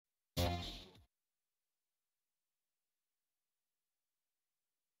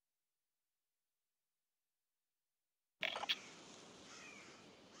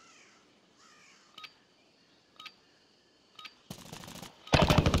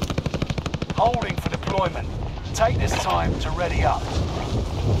Holding for deployment. Take this time to ready up.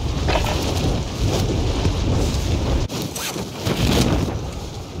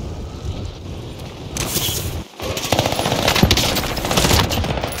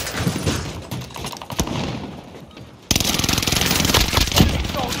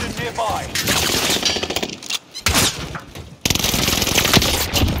 Soldier nearby.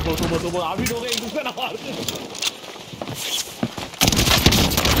 अभी लोग एक दूसरे ना मारते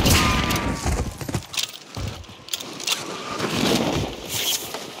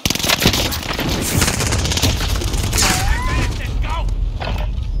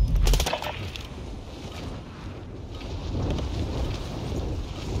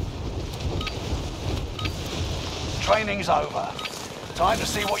Training's over. Time to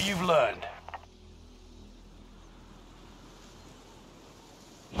see what you've learned.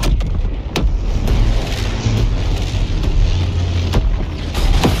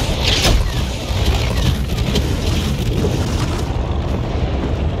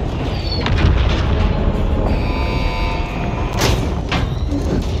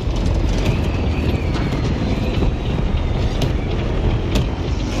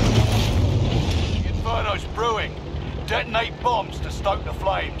 Detonate bombs to stoke the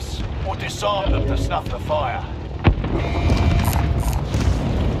flames, or disarm them to snuff the fire.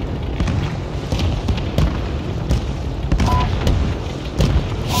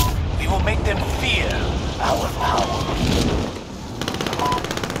 We will make them fear our power.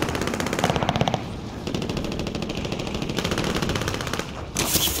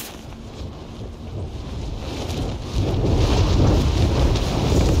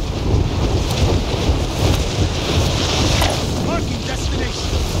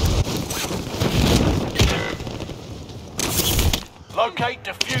 Locate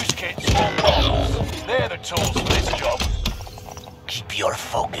defuse kits or bombs. They're the tools for this job. Keep your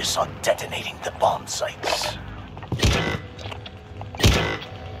focus on detonating the bomb sites.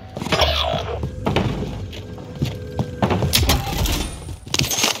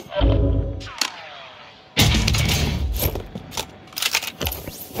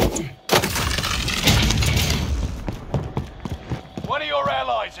 One of your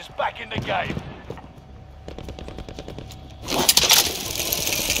allies is back in the game.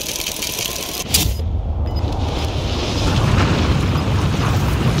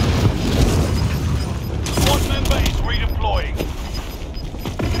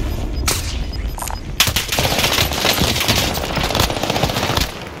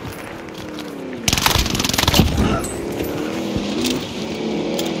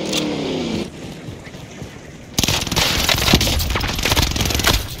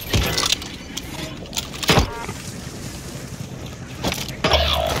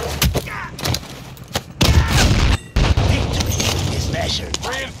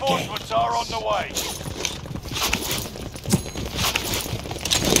 Reinforcements are on the way.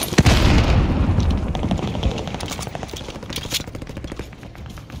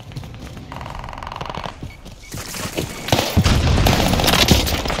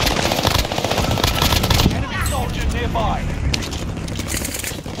 Enemy soldier nearby.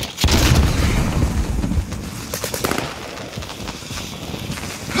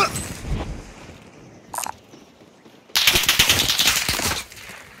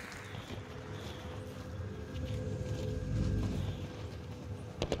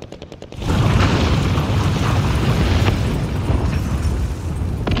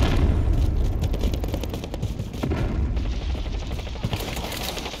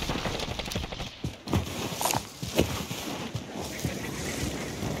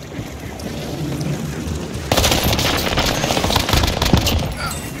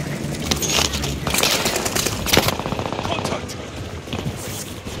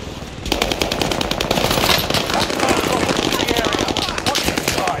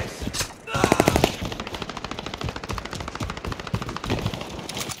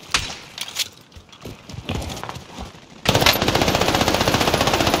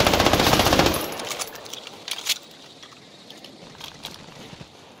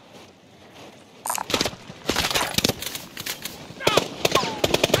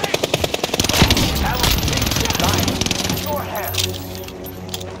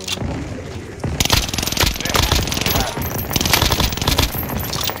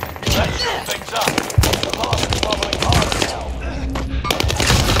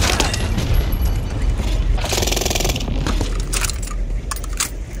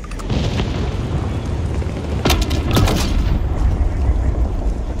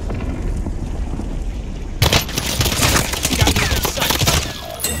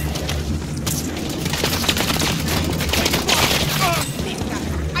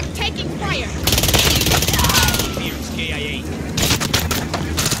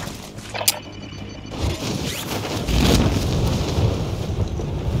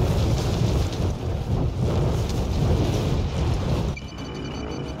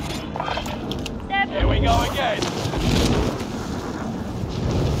 we go again.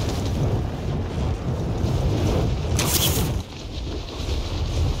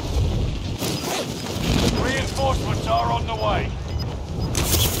 Reinforcements are on the way.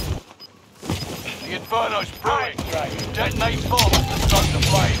 The Inferno's brewing. Detonate bombs to stoke the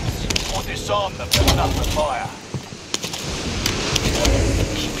flames, or disarm them to snuff the fire.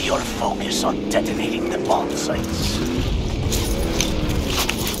 Keep your focus on detonating the bomb sites.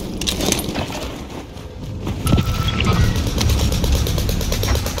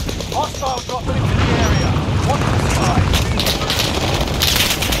 Hostiles dropping into the area. Watch the sky.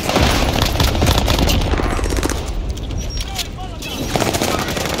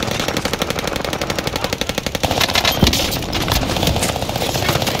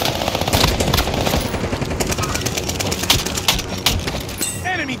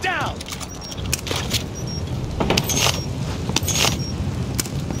 Enemy down!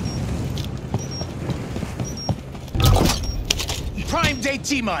 Prime day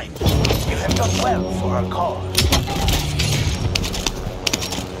T-mine. You have done well for our cause.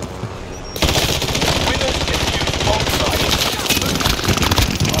 Winners defuse bomb sites.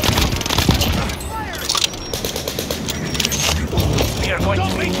 We are going to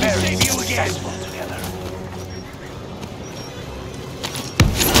be very successful together.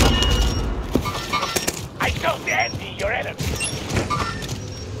 I don't envy your enemy.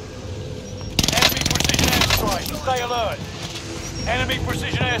 Enemy precision airstrike. Stay alert. Enemy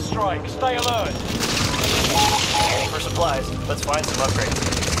precision airstrike. Stay alert. Scanning for supplies. Let's find some upgrades.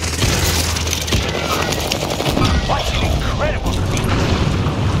 What an incredible feat!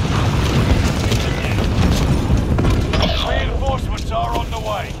 Reinforcements are on the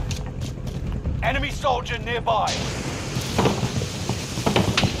way. Enemy soldier nearby.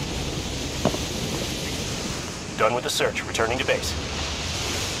 Done with the search. Returning to base.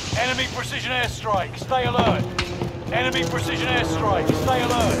 Enemy precision airstrike. Stay alert. Enemy precision airstrike. Stay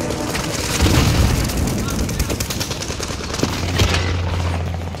alert.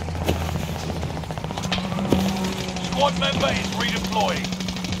 Squad member is redeploying.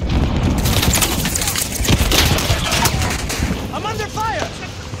 I'm under fire!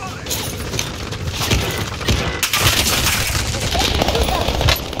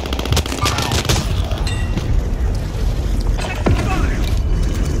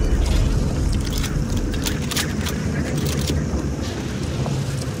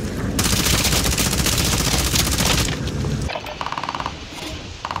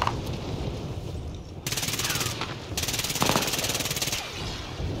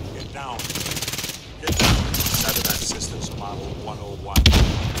 Down. Get down. Satellite Systems Model 101.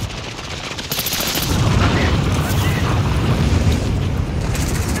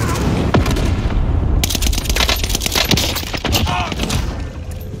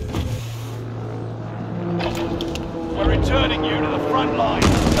 We're returning you to the front line.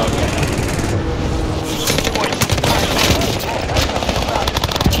 Don't get it.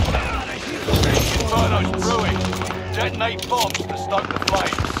 Inferno's brewing. Detonate bombs to stoke the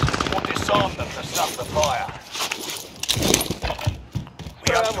flames, or disarm them to snuff the fire. We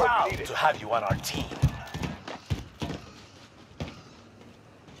are proud to have you on our team.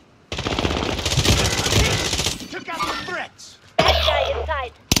 Took out the threats! That guy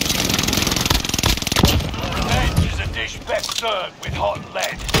inside. Edge is a dish best served with hot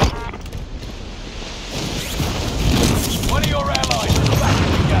lead. One of your allies is back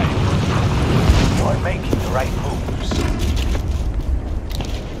in the game. You are making the right moves.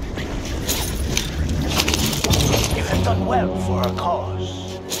 You have done well for our cause.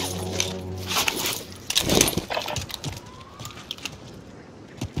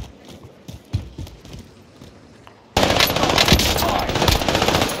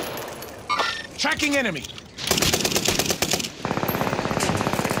 Tracking enemy!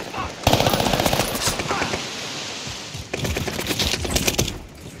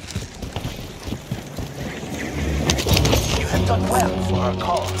 You have done well for our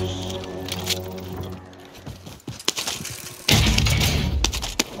cause.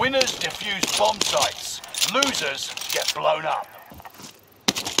 Winners defuse bomb sites. Losers get blown up.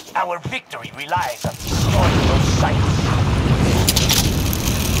 Our victory relies on destroying those sites.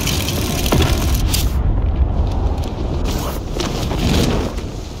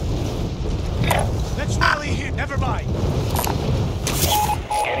 Let's rally here, never mind!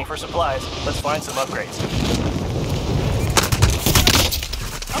 Scanning for supplies. Let's find some upgrades.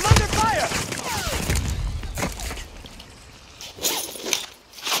 I'm under fire!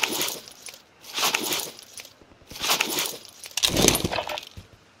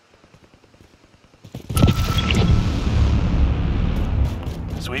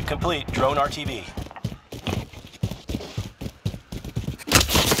 Sweep complete. Drone RTV.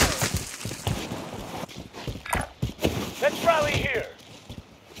 Let's rally here.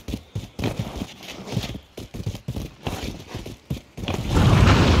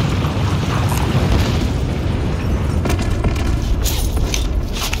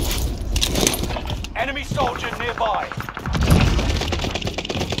 Enemy soldier nearby.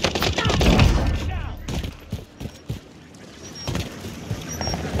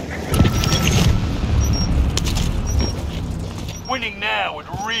 Winning now would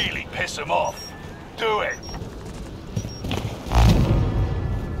really piss them off. Do it.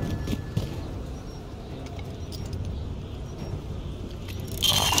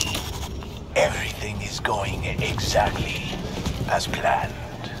 Everything is going exactly as planned.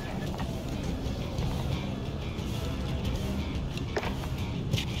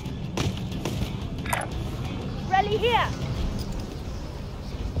 Rally here!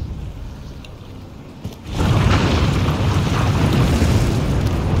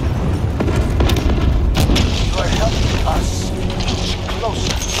 You are helping us inch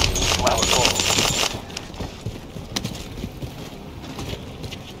closer to our goal.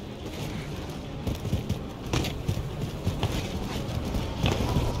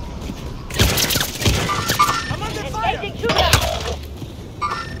 I'm under fire! Engaging trooper!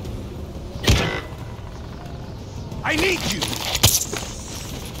 I need you!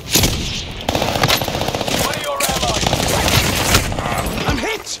 One of your allies. I'm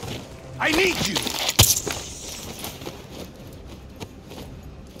hit! I need you!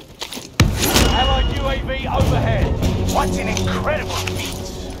 Allied UAV overhead. What an incredible feat.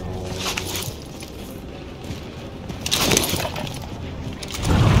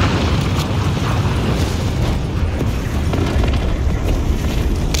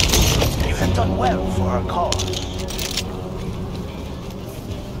 You have done well for our cause.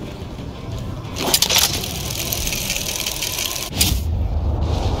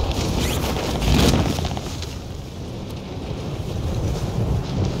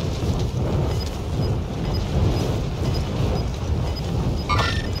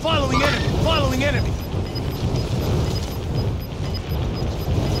 Following enemy! Following enemy!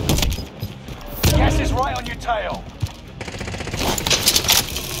 Gas is right on your tail.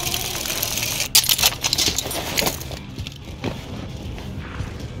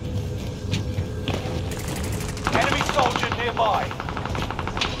 Enemy soldier nearby.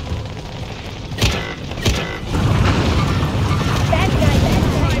 Bad guy!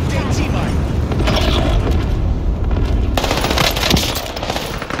 T-mine!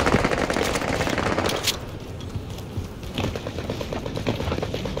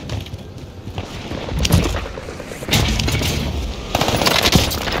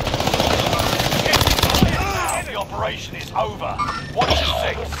 The operation is over. Watch your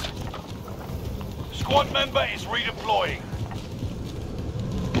six. Squad member is redeploying.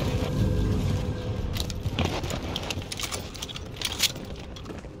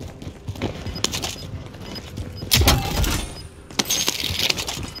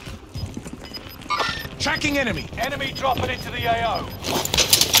 Tracking enemy! Enemy dropping into the AO.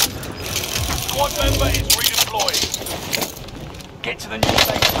 Squad member is redeploying. Get to the new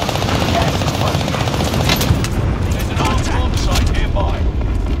base. Gas is closing in. There's an armed bomb site nearby.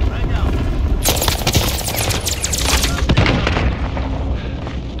 Right now.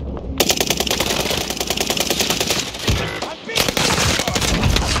 I'm being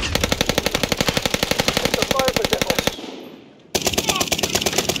The fire potential.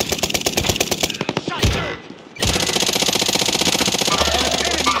 shot!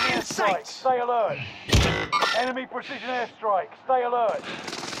 Enemy in sight! Stay alert. Enemy precision airstrike. Stay alert.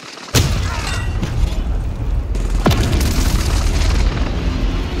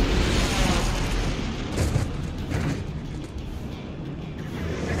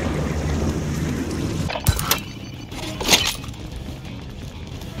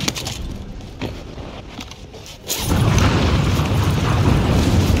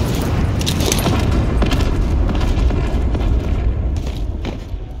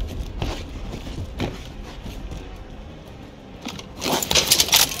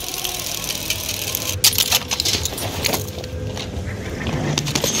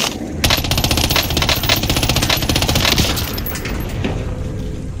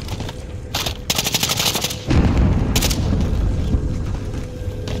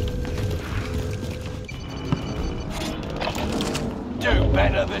 Do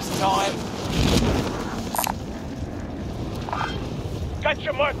better this time. Got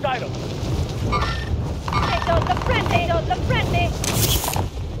your marked item. Potatoes the friendly! Potatoes the friendly!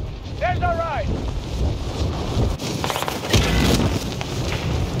 There's our ride.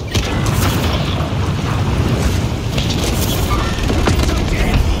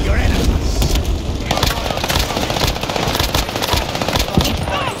 Your enemies!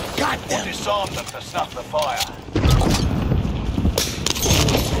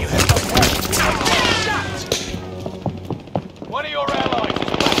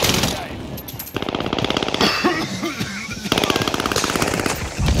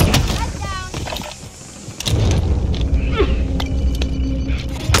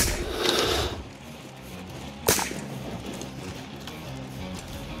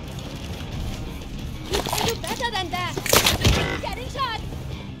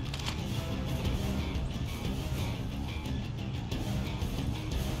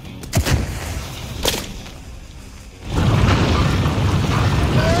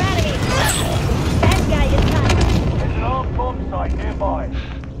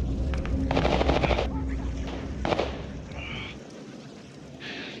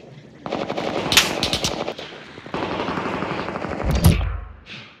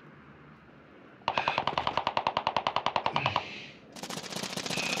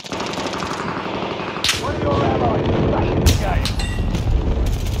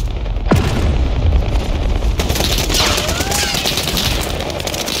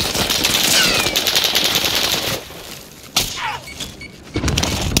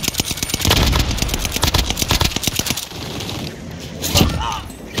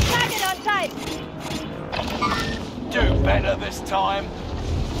 better this time.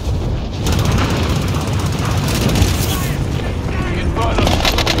 The Inferno.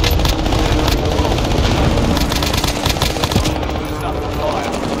 Stop the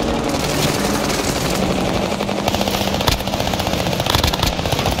fire.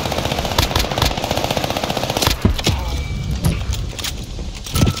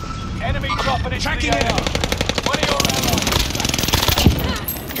 Enemy dropping into Tracking the AO. enemy. One of your allies.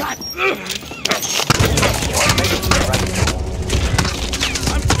 God!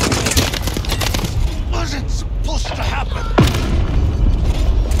 Wasn't supposed to happen.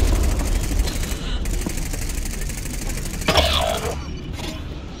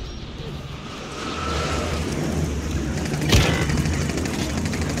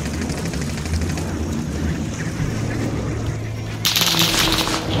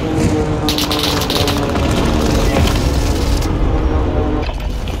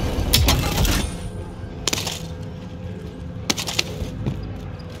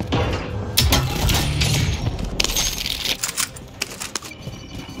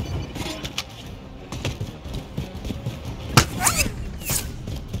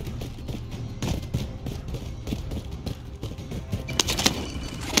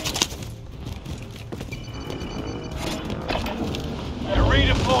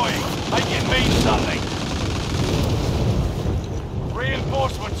 Redeploying. Make it mean something.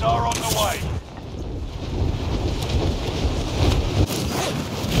 Reinforcements are on the way.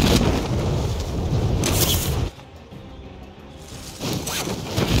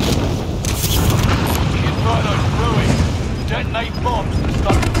 The Inferno's brewing. Detonate bombs to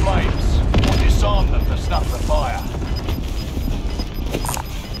stoke the flames. Or disarm them to snuff the fire.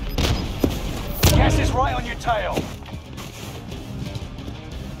 Gas is right on your tail.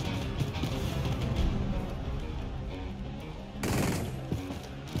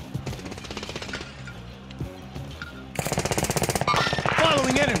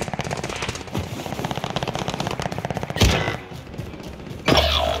 Following enemy.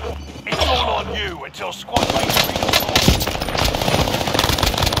 It's all on you until squad mates redeploy.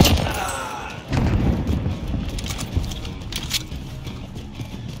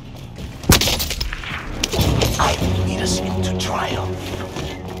 I will lead us into triumph.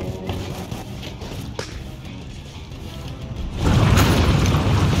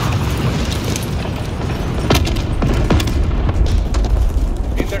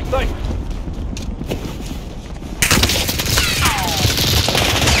 In their sight.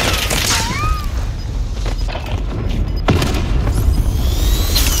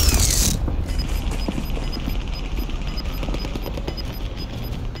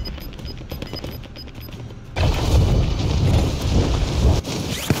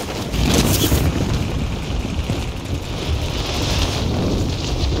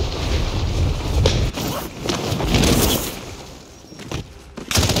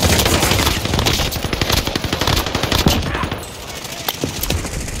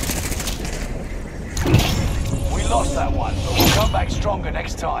 Lost that one, but we'll come back stronger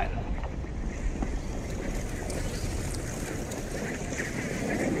next time.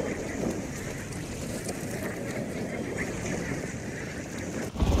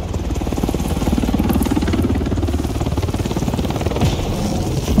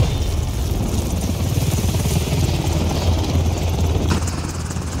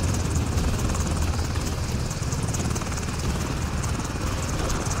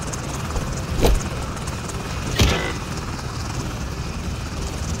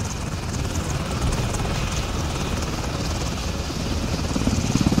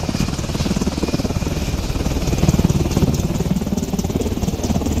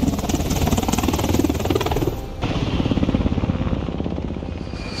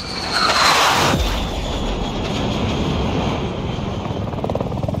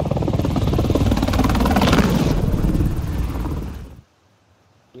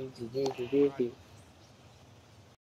 GG.